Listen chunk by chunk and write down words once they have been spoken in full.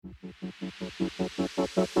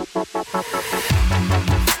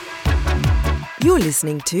You're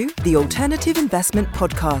listening to the Alternative Investment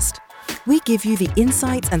Podcast. We give you the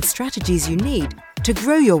insights and strategies you need to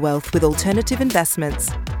grow your wealth with alternative investments.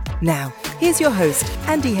 Now, here's your host,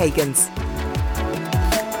 Andy Hagans.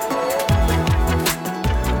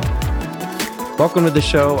 Welcome to the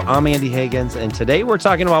show. I'm Andy Hagans, and today we're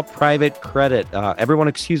talking about private credit. Everyone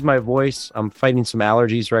excuse my voice. I'm fighting some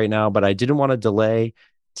allergies right now, but I didn't want to delay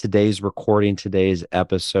today's recording, today's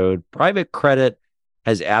episode. Private credit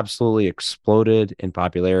has absolutely exploded in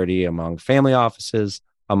popularity among family offices,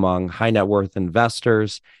 among high net worth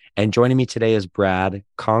investors. And joining me today is Brad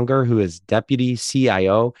Conger, who is Deputy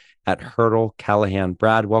CIO at Hurdle Callahan.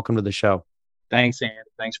 Brad, welcome to the show. Thanks, Andy.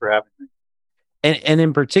 Thanks for having me. And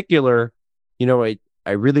in particular, I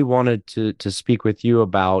really wanted to speak with you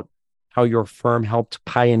about how your firm helped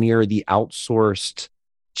pioneer the outsourced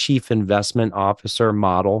chief investment officer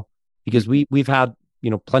model, because we've had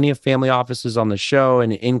plenty of family offices on the show,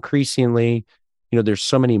 and increasingly, there's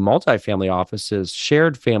so many multifamily offices,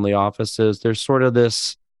 shared family offices. There's sort of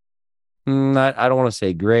this, I don't want to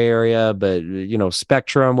say gray area, but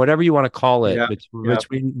spectrum, whatever you want to call it,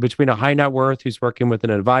 between a high net worth who's working with an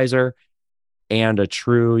advisor and a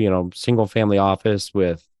true, single family office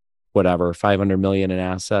with whatever, 500 million in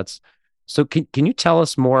assets. So can you tell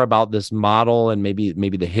us more about this model and maybe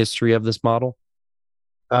the history of this model?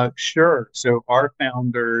 Sure. So our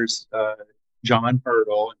founders, John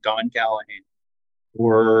Hurdle and Don Callahan,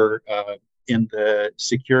 were in the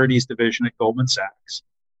securities division at Goldman Sachs,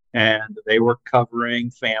 and they were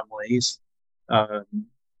covering families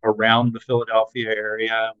around the Philadelphia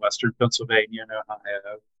area, Western Pennsylvania, and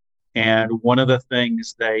Ohio. And one of the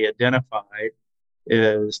things they identified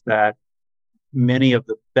is that many of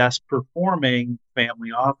the best performing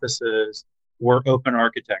family offices were open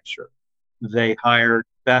architecture. They hired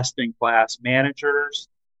best-in-class managers,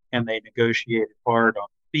 and they negotiated hard on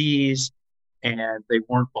fees, and they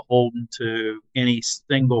weren't beholden to any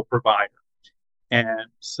single provider. And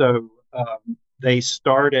so they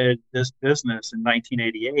started this business in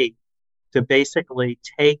 1988 to basically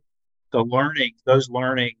take those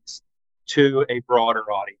learnings to a broader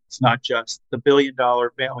audience, not just the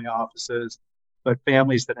billion-dollar family offices, but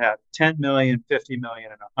families that have 10 million, 50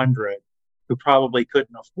 million, and 100, who probably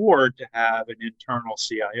couldn't afford to have an internal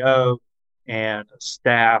CIO and a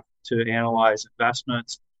staff to analyze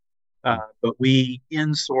investments. But we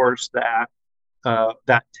insource that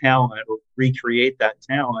talent, or recreate that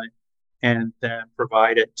talent, and then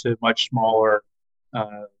provide it to much smaller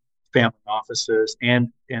family offices.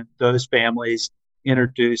 And those families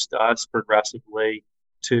introduced us progressively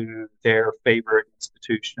to their favorite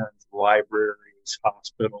institutions, libraries,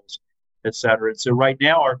 hospitals, et cetera. And so right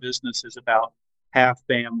now our business is about half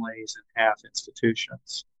families and half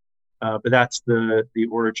institutions. But that's the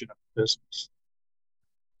origin of the business.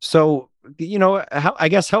 So, I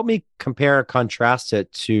guess help me compare or contrast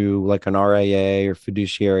it to like an RIA or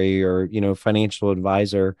fiduciary or, financial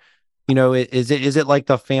advisor. Is it like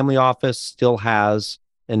the family office still has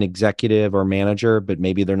an executive or manager, but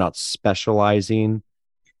maybe they're not specializing?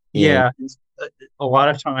 Yeah. A lot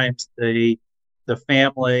of times the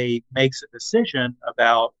family makes a decision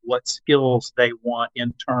about what skills they want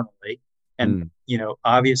internally. And,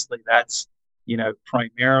 obviously that's,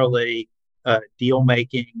 primarily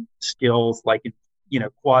deal-making skills, like,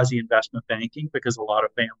 quasi-investment banking, because a lot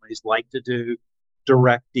of families like to do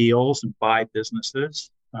direct deals and buy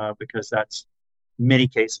businesses because that's in many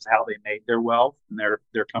cases how they made their wealth, and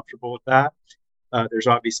they're comfortable with that. There's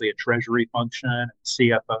obviously a treasury function, and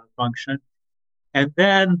CFO function. And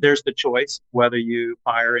then there's the choice whether you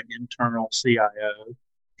hire an internal CIO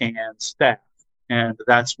and staff. And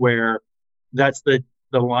that's the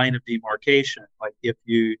line of demarcation. Like, if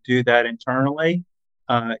you do that internally,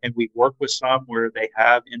 and we work with some where they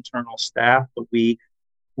have internal staff, but we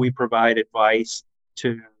provide advice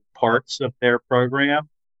to parts of their program.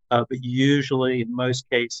 But usually, in most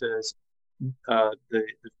cases, the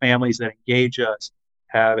families that engage us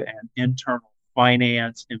have an internal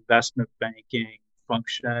finance, investment banking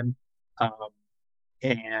function,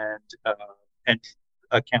 and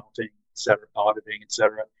accounting, et cetera, auditing, et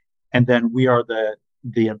cetera. And then we are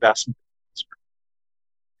the investment.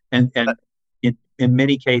 And in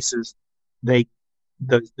many cases,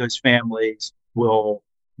 those families will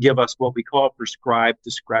give us what we call prescribed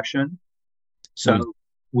discretion. So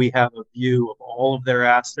we have a view of all of their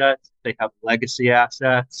assets. They have legacy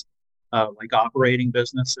assets, like operating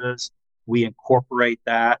businesses. We incorporate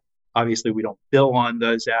that. Obviously, we don't bill on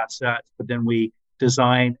those assets, but then we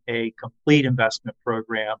design a complete investment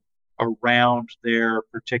program around their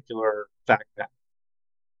particular fact pattern.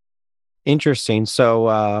 Interesting.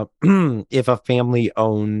 So if a family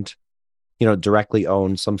owned directly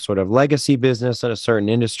own some sort of legacy business in a certain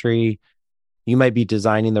industry. You might be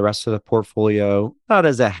designing the rest of the portfolio, not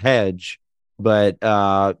as a hedge, but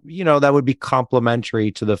that would be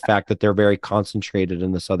complementary to the fact that they're very concentrated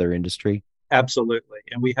in this other industry. Absolutely.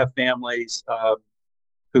 And we have families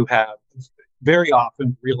who have very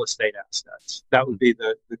often real estate assets. That would be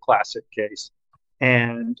the classic case.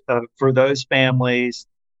 And for those families,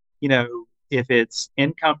 if it's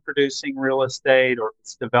income producing real estate or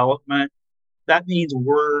it's development, that means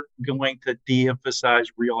we're going to de-emphasize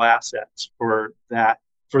real assets for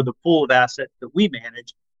the pool of assets that we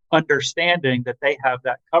manage, understanding that they have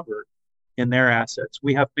that covered in their assets.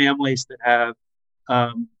 We have families that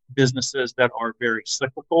have businesses that are very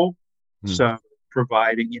cyclical, so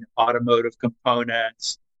providing automotive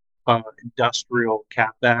components, industrial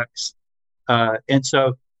capex, and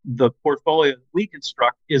so the portfolio that we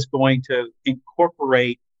construct is going to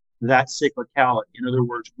incorporate that cyclicality. In other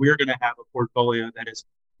words, we're going to have a portfolio that is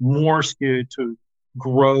more skewed to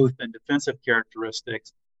growth and defensive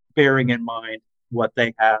characteristics, bearing in mind what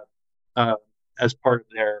they have as part of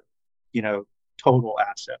their, total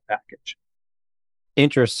asset package.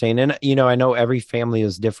 Interesting. And, I know every family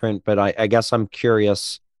is different, but I guess I'm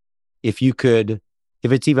curious if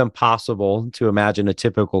it's even possible to imagine a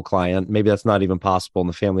typical client. Maybe that's not even possible in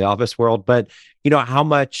the family office world, but, how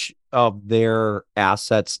much of their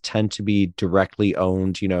assets tend to be directly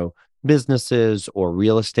owned, businesses or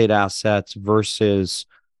real estate assets versus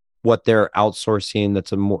what they're outsourcing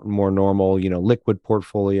that's a more normal, liquid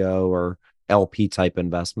portfolio or LP type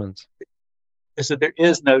investments. So there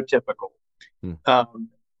is no typical. But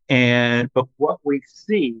what we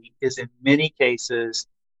see is in many cases,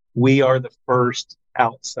 we are the first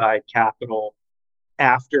outside capital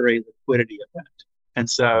after a liquidity event. And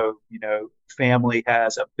so, family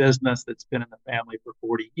has a business that's been in the family for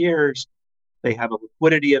 40 years. They have a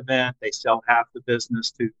liquidity event. They sell half the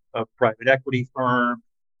business to a private equity firm,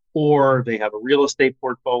 or they have a real estate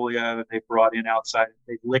portfolio they brought in outside.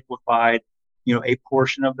 They've liquefied, a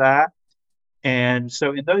portion of that. And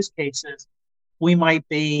so in those cases, we might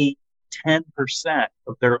be 10%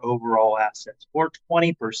 of their overall assets or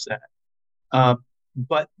 20%.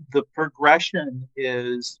 But the progression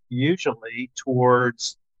is usually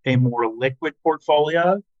towards a more liquid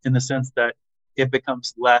portfolio in the sense that it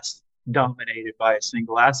becomes less dominated by a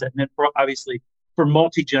single asset. And then obviously for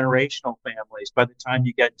multi-generational families, by the time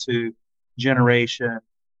you get to generation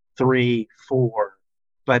 3, 4,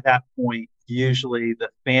 by that point, usually the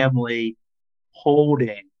family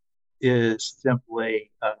holding is simply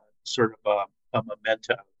sort of a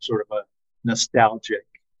memento, sort of a nostalgic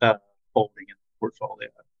holding in the portfolio.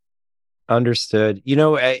 Understood.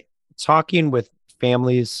 Talking with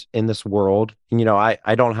families in this world,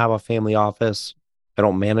 I don't have a family office. I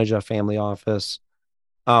don't manage a family office.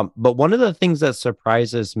 But one of the things that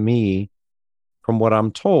surprises me from what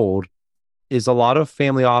I'm told is a lot of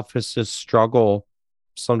family offices struggle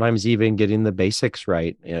sometimes even getting the basics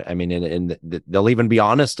right. I mean, and they'll even be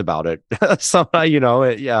honest about it. Somehow,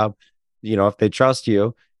 if they trust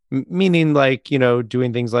you, meaning like,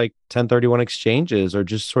 doing things like 1031 exchanges or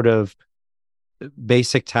just sort of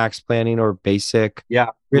basic tax planning or basic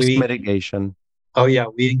risk mitigation. Oh yeah,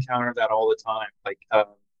 we encounter that all the time. Like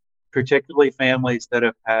particularly families that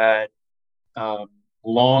have had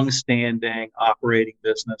long-standing operating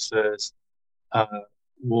businesses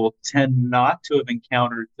will tend not to have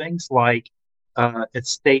encountered things like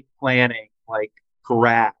estate planning, like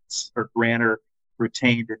GRATs or grantor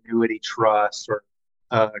retained annuity trusts or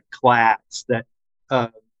CLATs, that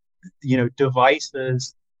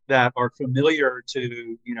devices that are familiar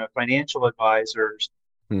to financial advisors,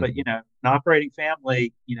 but an operating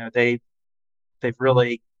family, they've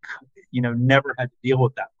really never had to deal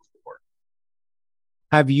with that before.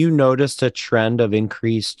 Have you noticed a trend of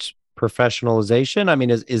increased professionalization? I mean,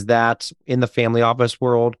 is that in the family office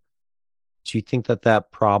world? Do you think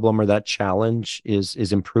that problem or that challenge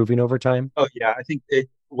is improving over time? Oh yeah, I think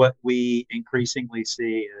what we increasingly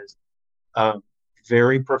see is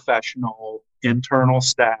very professional internal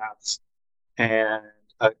staffs and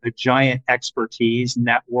a giant expertise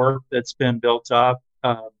network that's been built up.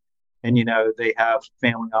 And they have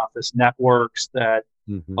family office networks that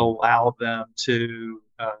allow them to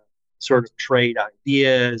sort of trade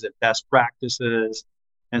ideas and best practices.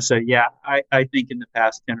 And so, yeah, I think in the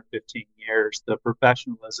past 10 or 15 years, the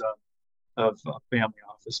professionalism of family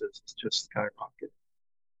offices has just skyrocketed.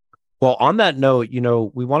 Well, on that note,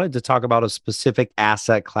 we wanted to talk about a specific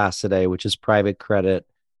asset class today, which is private credit.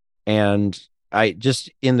 And I just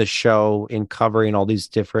in the show, in covering all these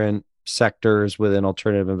different sectors within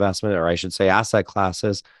alternative investment, or I should say asset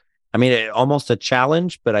classes, I mean, almost a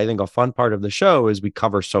challenge, but I think a fun part of the show is we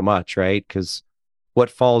cover so much, right? Because what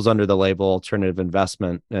falls under the label alternative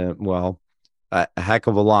investment? Well, a heck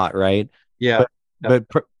of a lot, right? Yeah. But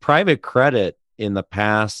private credit in the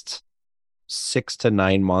past 6 to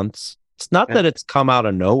 9 months, it's not Okay. that it's come out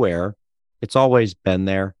of nowhere. It's always been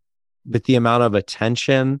there, but the amount of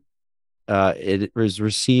attention it is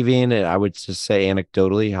receiving, and I would just say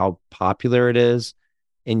anecdotally how popular it is.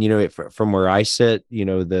 And from where I sit,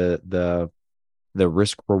 the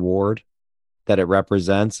risk reward that it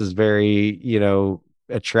represents is very,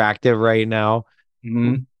 attractive right now.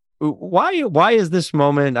 Mhm. Why is this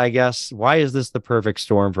moment, I guess, why is this the perfect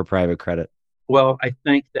storm for private credit? Well, I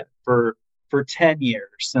think that for 10 years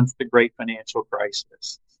since the great financial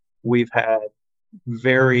crisis, we've had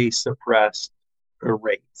very suppressed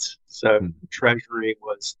rates. So Hmm. Treasury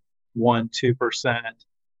was 1-2%.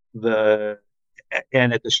 The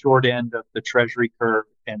and at the short end of the Treasury curve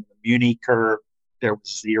and the Muni curve, there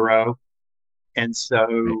was zero. And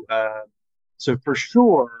Right. so for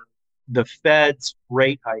sure, the Fed's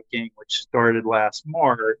rate hiking, which started last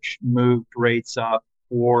March, moved rates up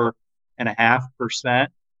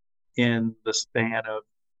 4.5% in the span of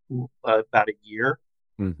about a year.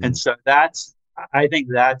 And Hmm. so I think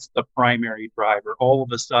that's the primary driver. All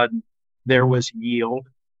of a sudden, there was yield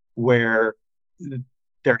where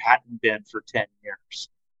there hadn't been for 10 years.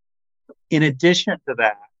 In addition to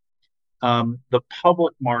that, the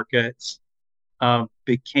public markets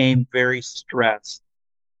became very stressed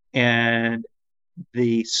and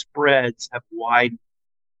the spreads have widened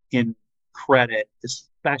in credit,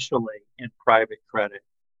 especially in private credit.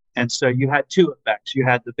 And so you had two effects. You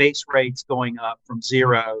had the base rates going up from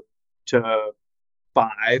 0 to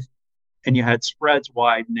 5, and you had spreads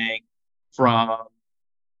widening from,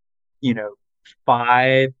 you know,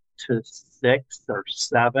 5 to 6 or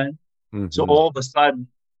 7. So Hmm. all of a sudden,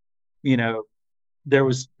 you know, there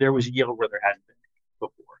was yield where there hadn't been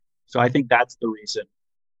before. So I think that's the reason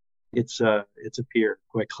it's appeared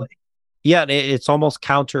quickly. Yeah, it's almost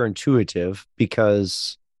counterintuitive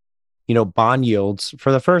because, bond yields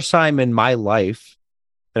for the first time in my life,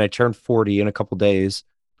 and I turned 40 in a couple days,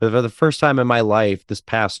 but for the first time in my life this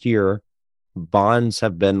past year, bonds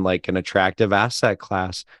have been like an attractive asset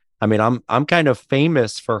class. I mean, I'm kind of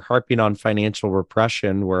famous for harping on financial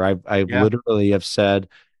repression, where I've Yeah. literally have said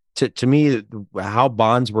to me how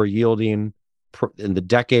bonds were yielding in the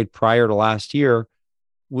decade prior to last year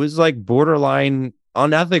was like borderline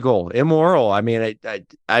unethical, immoral. I mean,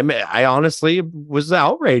 I honestly was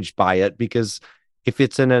outraged by it because if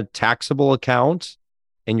it's in a taxable account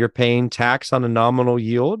and you're paying tax on a nominal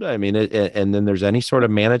yield, I mean, and then there's any sort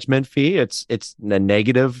of management fee, it's a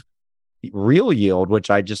negative real yield, which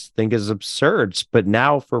I just think is absurd. But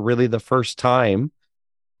now, for really the first time,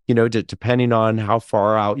 depending on how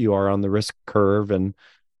far out you are on the risk curve and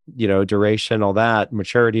duration, all that,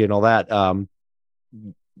 maturity, and all that,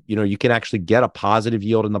 you can actually get a positive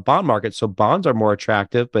yield in the bond market. So bonds are more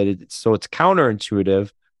attractive, but it's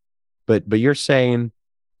counterintuitive. But you're saying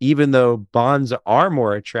even though bonds are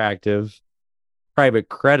more attractive, private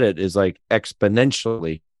credit is like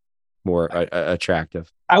exponentially more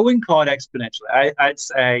attractive. I wouldn't call it exponentially. I'd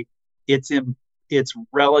say it's in its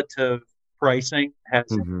relative pricing has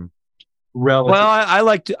Hmm. Well,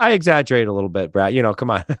 relative. I exaggerate a little bit, Brad. Come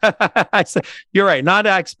on. I say, you're right, not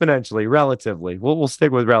exponentially, relatively. We'll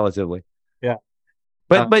stick with relatively. Yeah.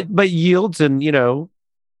 But Um, but but yields and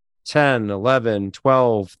 10, 11,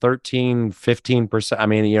 12, 13, 15%. I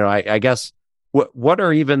mean, I guess what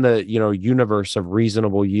are even the, universe of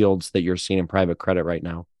reasonable yields that you're seeing in private credit right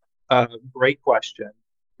now? Great question,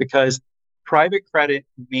 because private credit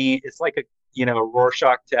it's like a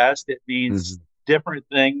Rorschach test. It means Hmm. different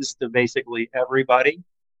things to basically everybody.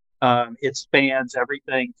 It spans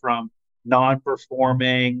everything from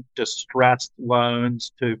non-performing, distressed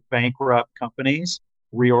loans to bankrupt companies,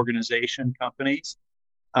 reorganization companies,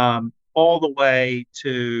 all the way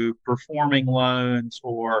to performing loans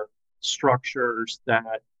or structures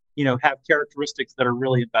that have characteristics that are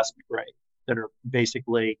really investment grade, that are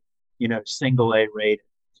basically single A rated.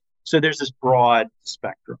 So there's this broad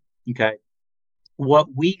spectrum. Okay, what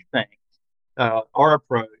we think, our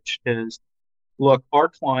approach is, look, our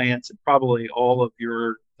clients and probably all of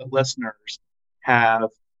your listeners have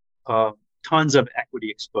tons of equity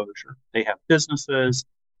exposure. They have businesses,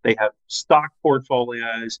 they have stock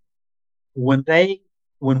portfolios. When they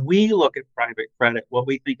when we look at private credit, what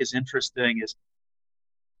we think is interesting is,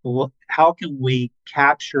 how can we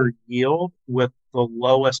capture yield with the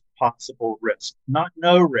lowest possible risk, not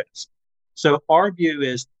no risk. So our view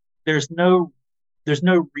is there's no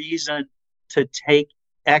reason to take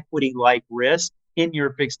equity like risk in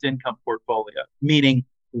your fixed income portfolio, meaning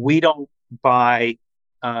we don't buy,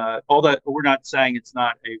 although we're not saying it's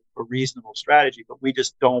not a reasonable strategy, but we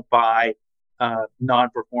just don't buy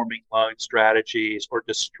non-performing loan strategies or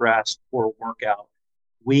distressed or workout.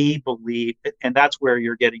 We believe, and that's where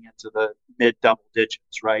you're getting into the mid double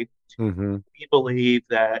digits, right? Mm-hmm. We believe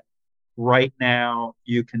that right now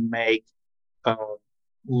you can make uh,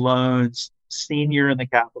 loans senior in the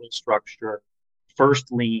capital structure,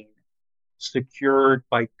 first lien, secured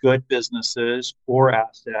by good businesses or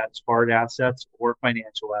assets, hard assets or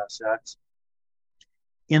financial assets,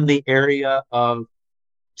 in the area of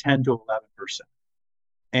 10 to 11%.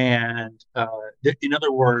 And in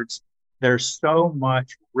other words, there's so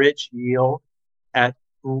much rich yield at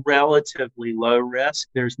relatively low risk.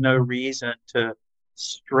 There's no reason to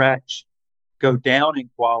stretch, go down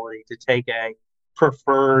in quality to take a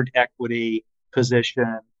preferred equity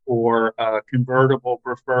position or a convertible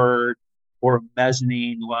preferred or a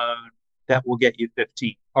mezzanine loan that will get you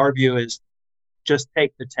 15. Our view is just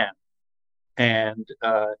take the 10. And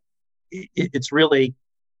it's really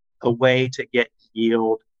a way to get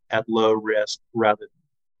yield at low risk rather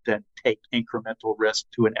than take incremental risk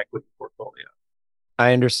to an equity portfolio.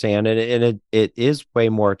 I understand it, and it is way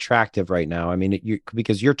more attractive right now. I mean,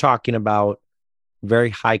 because you're talking about very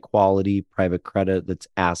high quality private credit that's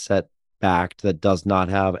asset backed, that does not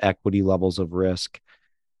have equity levels of risk.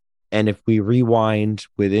 And if we rewind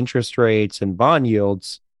with interest rates and bond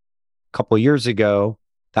yields, a couple of years ago,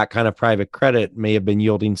 that kind of private credit may have been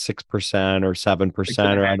yielding 6% or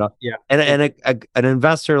 7%, or I don't. Yeah. And an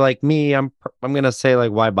investor like me, I'm going to say,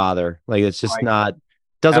 like, why bother? Like, it's just not,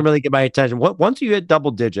 doesn't really get my attention. Once you hit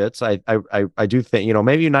double digits, I do think,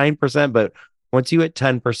 maybe 9%, but once you hit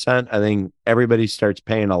 10%, I think everybody starts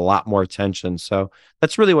paying a lot more attention. So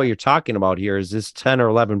that's really what you're talking about here, is this 10 or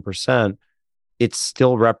 11%. It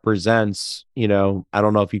still represents, I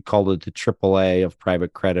don't know if you call it the AAA of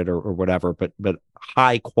private credit or whatever, but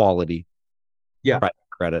high quality private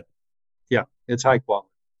credit. Yeah, it's high quality.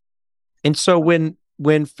 And so when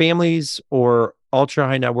families or ultra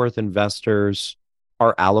high net worth investors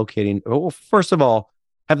are allocating, well, first of all,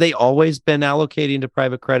 have they always been allocating to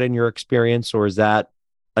private credit in your experience, or is that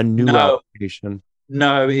a new allocation?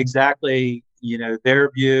 No, exactly. Their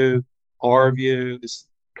view, our view is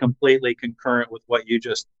completely concurrent with what you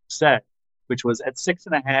just said, which was at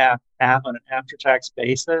 6.5 on an after-tax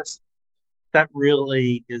basis. That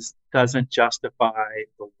really doesn't justify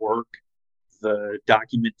the work, the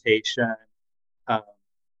documentation,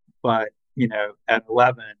 but at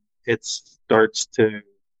 11, it starts to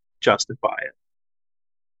justify it.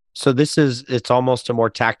 So it's almost a more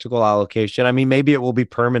tactical allocation. I mean, maybe it will be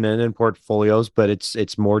permanent in portfolios, but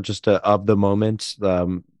it's more just of the moment.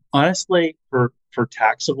 Honestly, for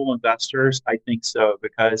taxable investors, I think so,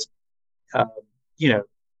 because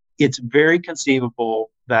it's very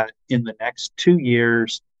conceivable that in the next 2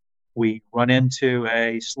 years we run into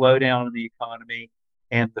a slowdown in the economy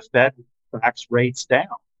and the Fed backs rates down,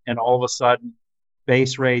 and all of a sudden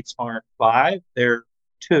base rates aren't 5, they're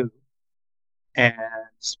 2, and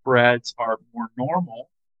spreads are more normal,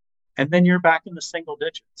 and then you're back in the single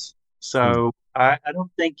digits. So I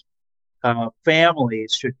don't think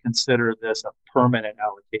families should consider this a permanent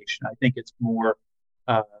allocation. I think it's more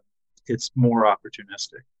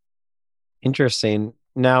opportunistic. Interesting.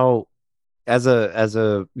 Now, as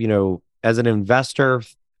an investor,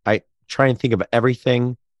 I try and think of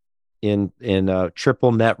everything in a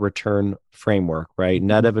triple net return framework, right?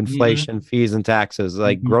 Net of inflation, fees, and taxes,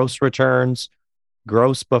 like gross returns,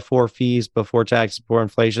 gross before fees, before tax, before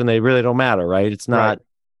inflation. They really don't matter, right? It's not,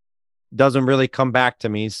 doesn't really come back to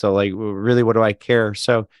me. So, like, really, what do I care?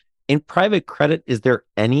 So in private credit, is there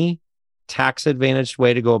any tax advantaged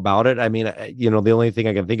way to go about it? I mean, the only thing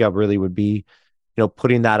I can think of really would be,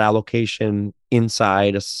 putting that allocation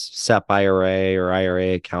inside a SEP IRA or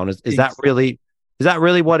IRA account. Is that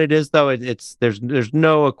really what it is, though? There's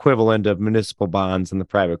no equivalent of municipal bonds in the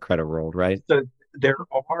private credit world, right? So there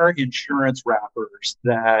are insurance wrappers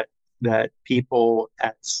that people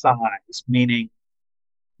at size, meaning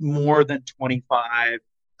more than 25,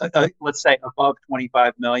 let's say above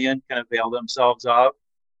 25 million, can avail themselves of,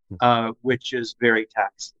 which is very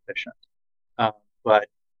tax efficient. But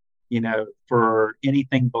for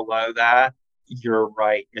anything below that, you're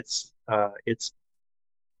right. It's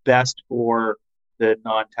best for the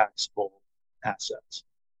non-taxable assets.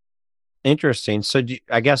 Interesting. So do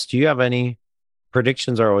you have any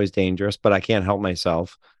predictions? Are always dangerous, but I can't help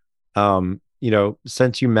myself.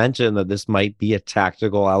 Since you mentioned that this might be a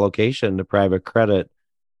tactical allocation to private credit,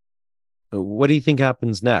 What do you think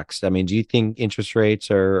happens next? I mean, do you think interest rates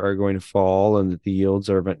are going to fall and that the yields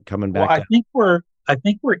are coming Well, back down? I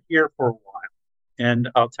think we're here for a while. And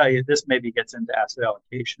I'll tell you, this maybe gets into asset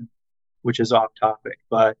allocation, which is off topic,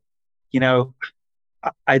 but you know,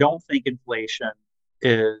 I don't think inflation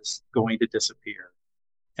is going to disappear.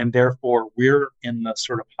 And therefore, we're in the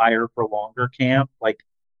sort of higher for longer camp. Like,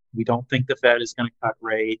 we don't think the Fed is going to cut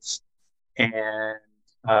rates. And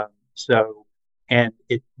um, so, and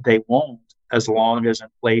they won't as long as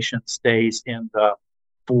inflation stays in the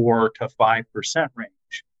 4 to 5% range.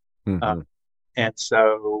 Uh, Hmm. and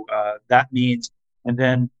so that means, and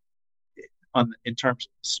then in terms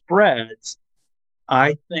of spreads,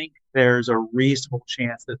 I think there's a reasonable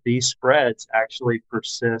chance that these spreads actually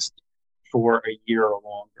persist for a year or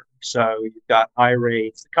longer. So you've got high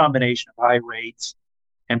rates, the combination of high rates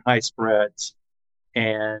and high spreads,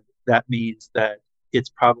 and that means that it's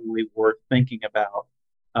probably worth thinking about.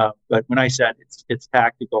 But when I said it's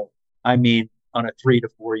tactical, I mean on a 3 to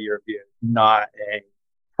 4 year view, not a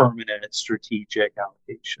permanent strategic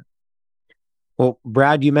allocation. Well,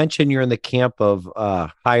 Brad, you mentioned you're in the camp of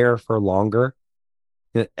higher for longer.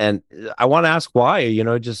 And I want to ask why,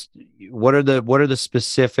 just what are the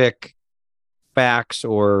specific facts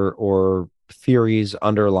or theories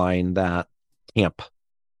underlying that camp?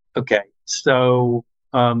 Okay, so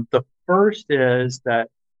the first is that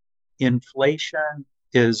inflation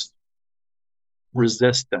is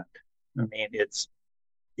resistant. I mean,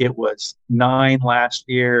 it was 9 last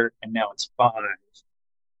year, and now it's 5.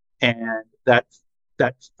 And that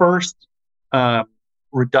first um,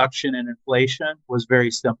 reduction in inflation was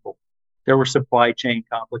very simple. There were supply chain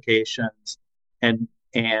complications, and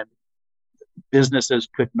businesses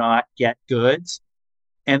could not get goods.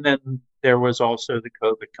 And then there was also the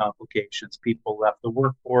COVID complications. People left the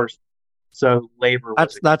workforce, so labor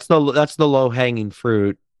was That's the low hanging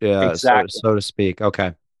fruit, so exactly. so to speak.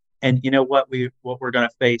 Okay. And you know what we're going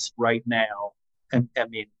to face right now, and I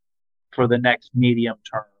mean for the next medium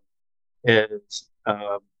term, is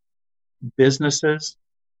businesses.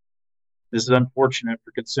 This is unfortunate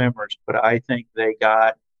for consumers, but I think they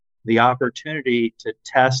got the opportunity to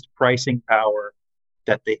test pricing power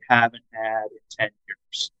that they haven't had in 10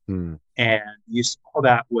 years. Hmm. And you saw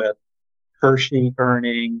that with Hershey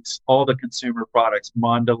earnings, all the consumer products,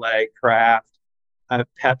 Mondelez, Kraft,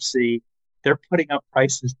 Pepsi. They're putting up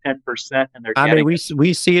prices 10% and they're I mean, getting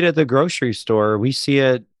we see it at the grocery store. We see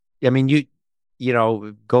it. I mean,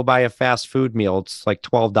 go buy a fast food meal. It's like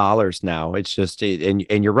 $12 now. It's just,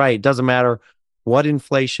 and you're right. It doesn't matter what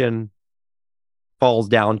inflation falls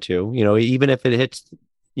down to. Even if it hits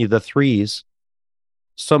the threes,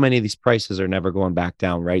 so many of these prices are never going back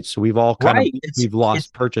down, right? So we've all kind of right. we've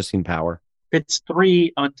lost purchasing power. It's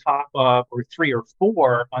 3 on top of, or 3 or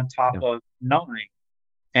 4 on top Yeah, of 9.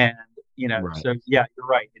 And, right. so yeah, you're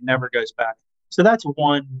right. It never goes back. So that's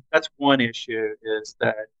one issue is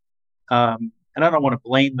that, and I don't want to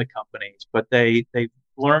blame the companies, but they've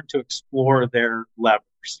learned to explore their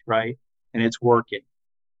levers, right? And it's working.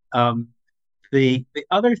 Um, the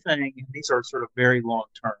other thing, and these are sort of very long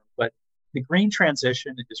term, but the green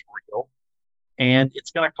transition is real and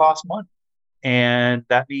it's going to cost money. And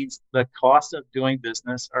that means the cost of doing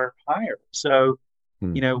business are higher. So,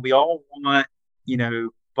 Hmm. we all want,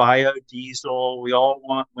 biodiesel, we all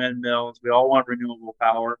want windmills, we all want renewable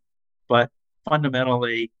power, but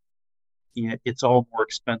fundamentally, it's all more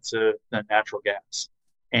expensive than natural gas.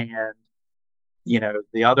 And,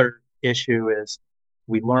 the other issue is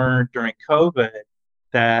we learned during COVID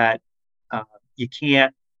that you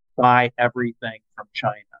can't buy everything from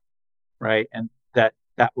China, right? And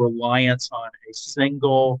that reliance on a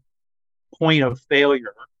single point of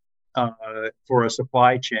failure for a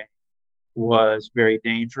supply chain was very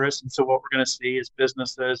dangerous. And so what we're going to see is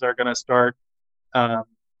businesses are going to start um,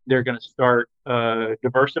 they're going to start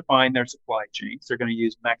diversifying their supply chains. They're going to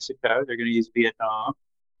use Mexico. They're going to use Vietnam.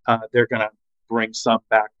 They're going to bring some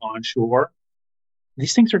back onshore.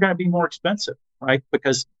 These things are going to be more expensive, right?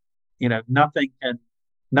 Because nothing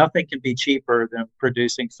can be cheaper than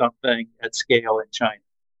producing something at scale in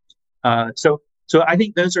China. So I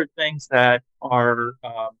think those are things that are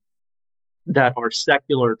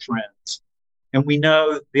secular trends. And we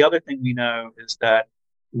know the other thing we know is that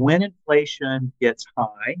when inflation gets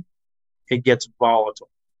high, it gets volatile.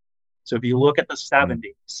 So if you look at the Hmm.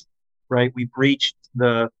 70s, right, we breached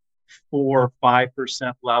the 4 or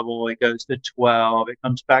 5% level. It goes to 12. It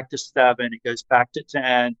comes back to 7. It goes back to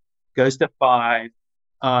 10. Goes to 5.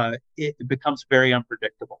 It becomes very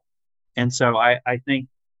unpredictable. And so I think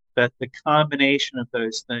that the combination of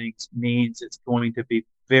those things means it's going to be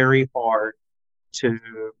very hard to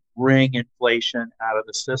bring inflation out of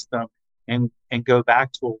the system. and go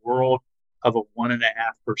back to a world of a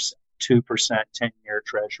 1.5%, 2% 10-year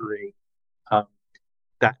treasury. Um,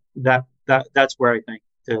 that's where I think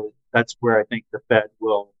the Fed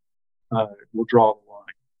will draw the line.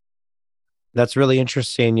 That's really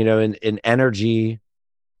interesting. In energy,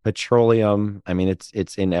 petroleum, I mean,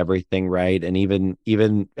 it's in everything, right? And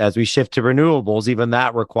even as we shift to renewables, even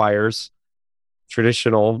that requires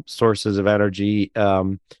traditional sources of energy.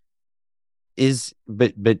 But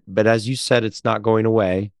as you said, it's not going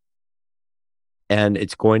away, and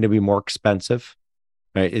it's going to be more expensive,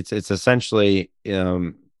 right? It's essentially,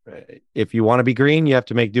 if you want to be green, you have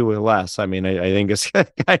to make do with less. I mean, I think it's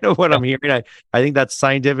kind of what I'm hearing. I think that's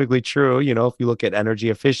scientifically true. If you look at energy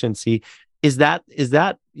efficiency, is that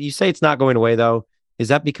you say it's not going away though? Is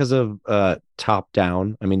that because of top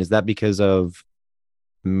down? I mean, is that because of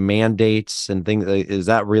mandates and things? Is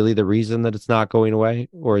that really the reason that it's not going away,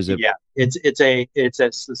 or is it? Yeah, it's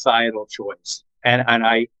a societal choice, and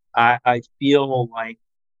I feel like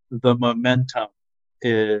the momentum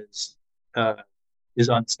is uh, is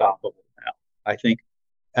unstoppable now. I think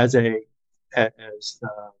as a as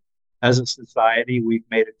as a society, we've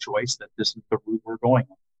made a choice that this is the route we're going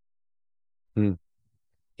on. Hmm.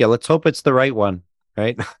 Yeah, let's hope it's the right one,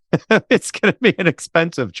 right? It's going to be an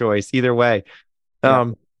expensive choice either way.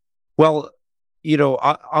 Yeah. Well,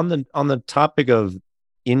 on the topic of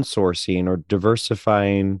insourcing or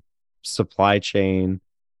diversifying supply chain,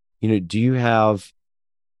 do you have,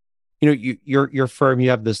 your firm, you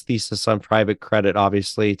have this thesis on private credit.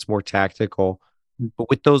 Obviously, it's more tactical, but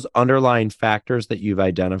with those underlying factors that you've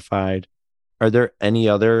identified, are there any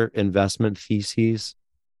other investment theses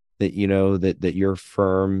that that your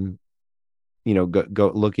firm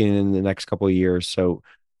go looking in the next couple of years? So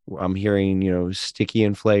I'm hearing sticky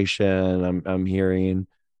inflation. I'm hearing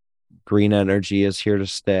green energy is here to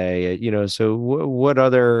stay. So what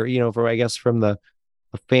other from, I guess, from the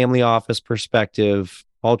family office perspective,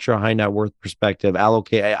 ultra high net worth perspective,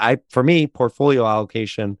 allocate. For me, portfolio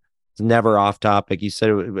allocation is never off topic. You said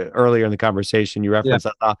it earlier in the conversation, you referenced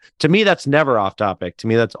that. To me, that's never off topic. To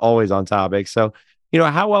me, that's always on topic. So,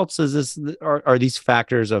 how else is this? Are these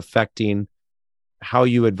factors affecting how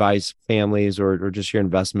you advise families or just your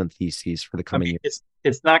investment theses for the coming year?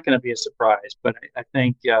 It's not going to be a surprise, but I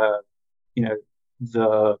think you know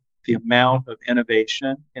the amount of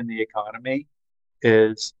innovation in the economy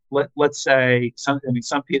is let's say some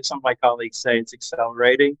of my colleagues say it's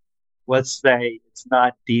accelerating. Let's say it's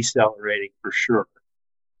not decelerating for sure.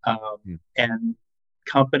 And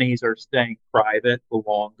companies are staying private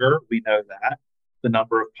longer. We know that the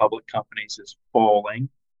number of public companies is falling,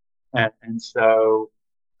 and so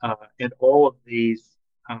in all of these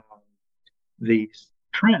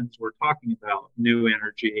trends we're talking about, new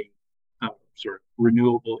energy, sort of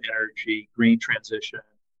renewable energy, green transition,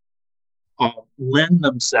 lend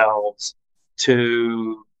themselves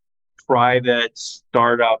to private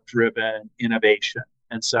startup driven innovation.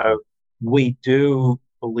 And so we do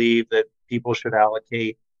believe that people should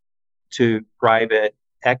allocate to private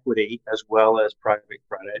equity as well as private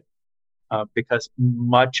credit, because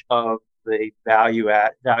much of the value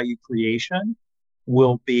creation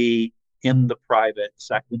will be in the private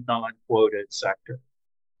sector, the non-quoted sector.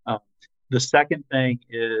 Um, the second thing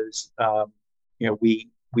is,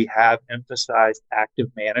 we have emphasized active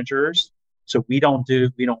managers. So we don't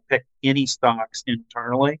pick any stocks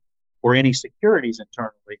internally or any securities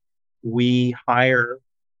internally. We hire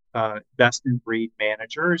best in breed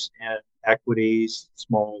managers in equities,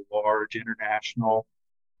 small, large, international.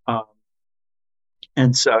 Um,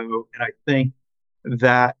 and I think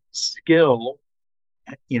that skill,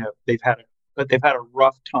 they've had a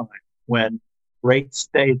rough time when rates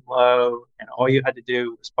stayed low and all you had to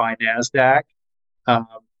do was buy NASDAQ. Um,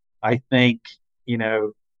 I think,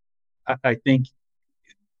 I think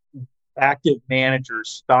active managers,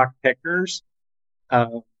 stock pickers,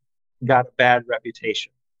 got a bad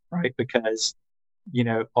reputation, right? Because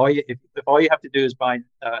if all you have to do is buy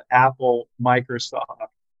Apple, Microsoft,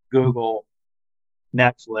 Google,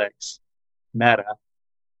 Netflix, Meta,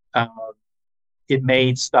 it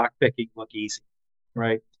made stock picking look easy,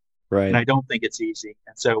 right? Right. And I don't think it's easy.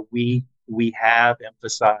 And so we have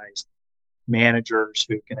emphasized managers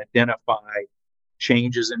who can identify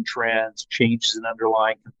changes in trends, changes in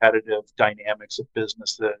underlying competitive dynamics of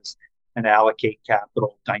businesses, and allocate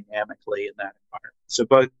capital dynamically in that environment. So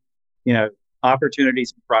both,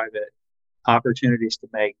 opportunities in private, opportunities to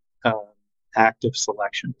make active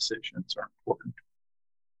selection decisions are important.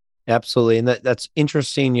 Absolutely. And that's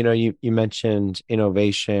interesting. You mentioned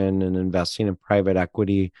innovation and investing in private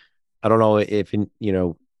equity. I don't know if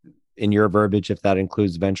in your verbiage, if that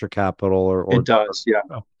includes venture capital or it does. Yeah.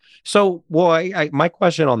 So, well, my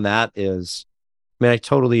question on that is, I mean, I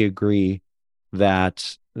totally agree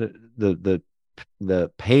that the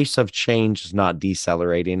pace of change is not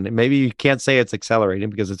decelerating. Maybe you can't say it's accelerating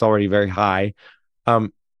because it's already very high.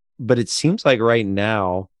 Um, but it seems like right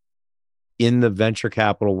now in the venture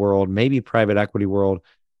capital world, maybe private equity world,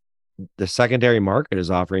 the secondary market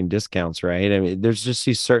is offering discounts, right? I mean, there's just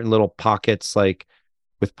these certain little pockets like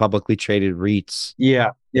with publicly traded REITs.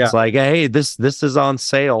 Yeah. It's like, hey, this is on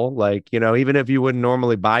sale. Like, even if you wouldn't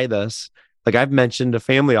normally buy this, like I've mentioned to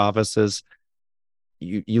family offices,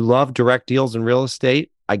 you love direct deals in real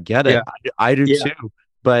estate. I get it. Yeah. I do Yeah. too.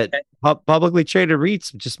 But publicly traded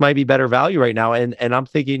REITs just might be better value right now. And I'm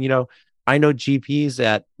thinking, I know GPs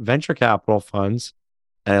at venture capital funds,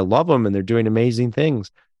 and I love them, and they're doing amazing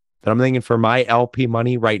things. But I'm thinking for my LP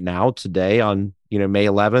money right now, today on May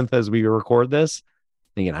 11th, as we record this,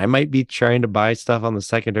 thinking I might be trying to buy stuff on the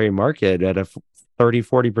secondary market at a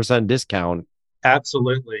 30-40% discount.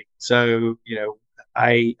 Absolutely. So,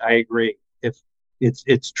 I agree. If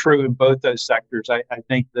it's true in both those sectors, I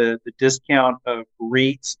think the discount of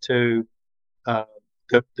REITs to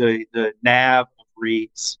the NAV of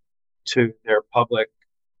REITs to their public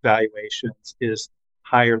valuations is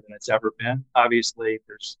higher than it's ever been. Obviously,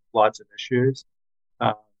 there's lots of issues,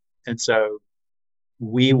 and so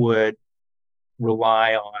we would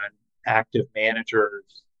rely on active managers.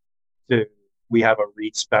 We have a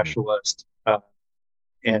REIT specialist,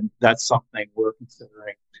 and that's something we're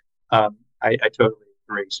considering. I totally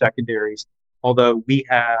agree. Secondaries, although we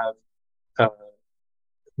have,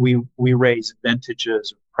 we raise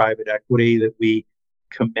vintages of private equity that we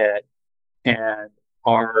commit, and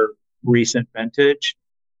our recent vintage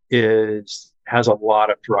has a lot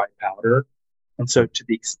of dry powder, and so to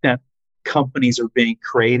the extent companies are being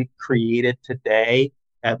created today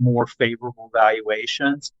at more favorable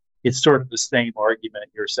valuations, it's sort of the same argument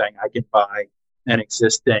you're saying. I can buy an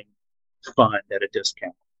existing fund at a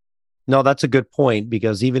discount. No, that's a good point,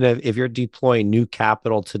 because even if you're deploying new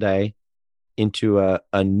capital today into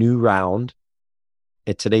a new round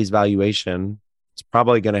at today's valuation, it's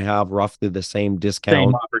probably going to have roughly the same discount.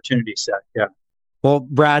 Same opportunity set. Yeah. Well,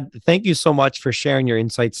 Brad, thank you so much for sharing your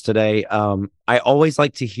insights today. I always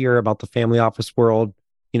like to hear about the family office world.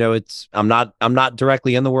 I'm not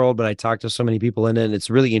directly in the world, but I talk to so many people in it, and it's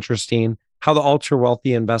really interesting how the ultra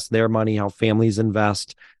wealthy invest their money, how families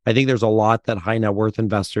invest. I think there's a lot that high net worth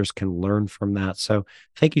investors can learn from that. So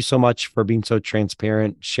thank you so much for being so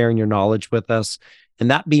transparent, sharing your knowledge with us. And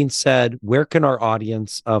that being said, where can our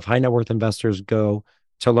audience of high net worth investors go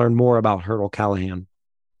to learn more about Hurdle Callahan?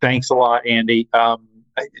 Thanks a lot, Andy. I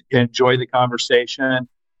enjoy the conversation.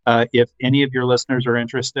 If any of your listeners are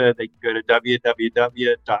interested, they can go to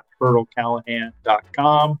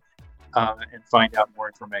www.hurdlecallahan.com and find out more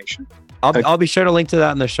information. I'll be sure to link to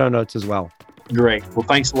that in the show notes as well. Great. Well,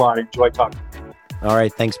 thanks a lot. Enjoy talking. All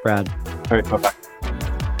right. Thanks, Brad. All right. Bye-bye.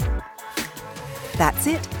 That's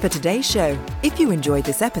it for today's show. If you enjoyed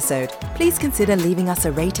this episode, please consider leaving us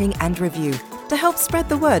a rating and review to help spread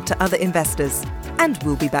the word to other investors. And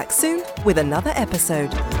we'll be back soon with another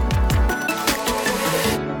episode.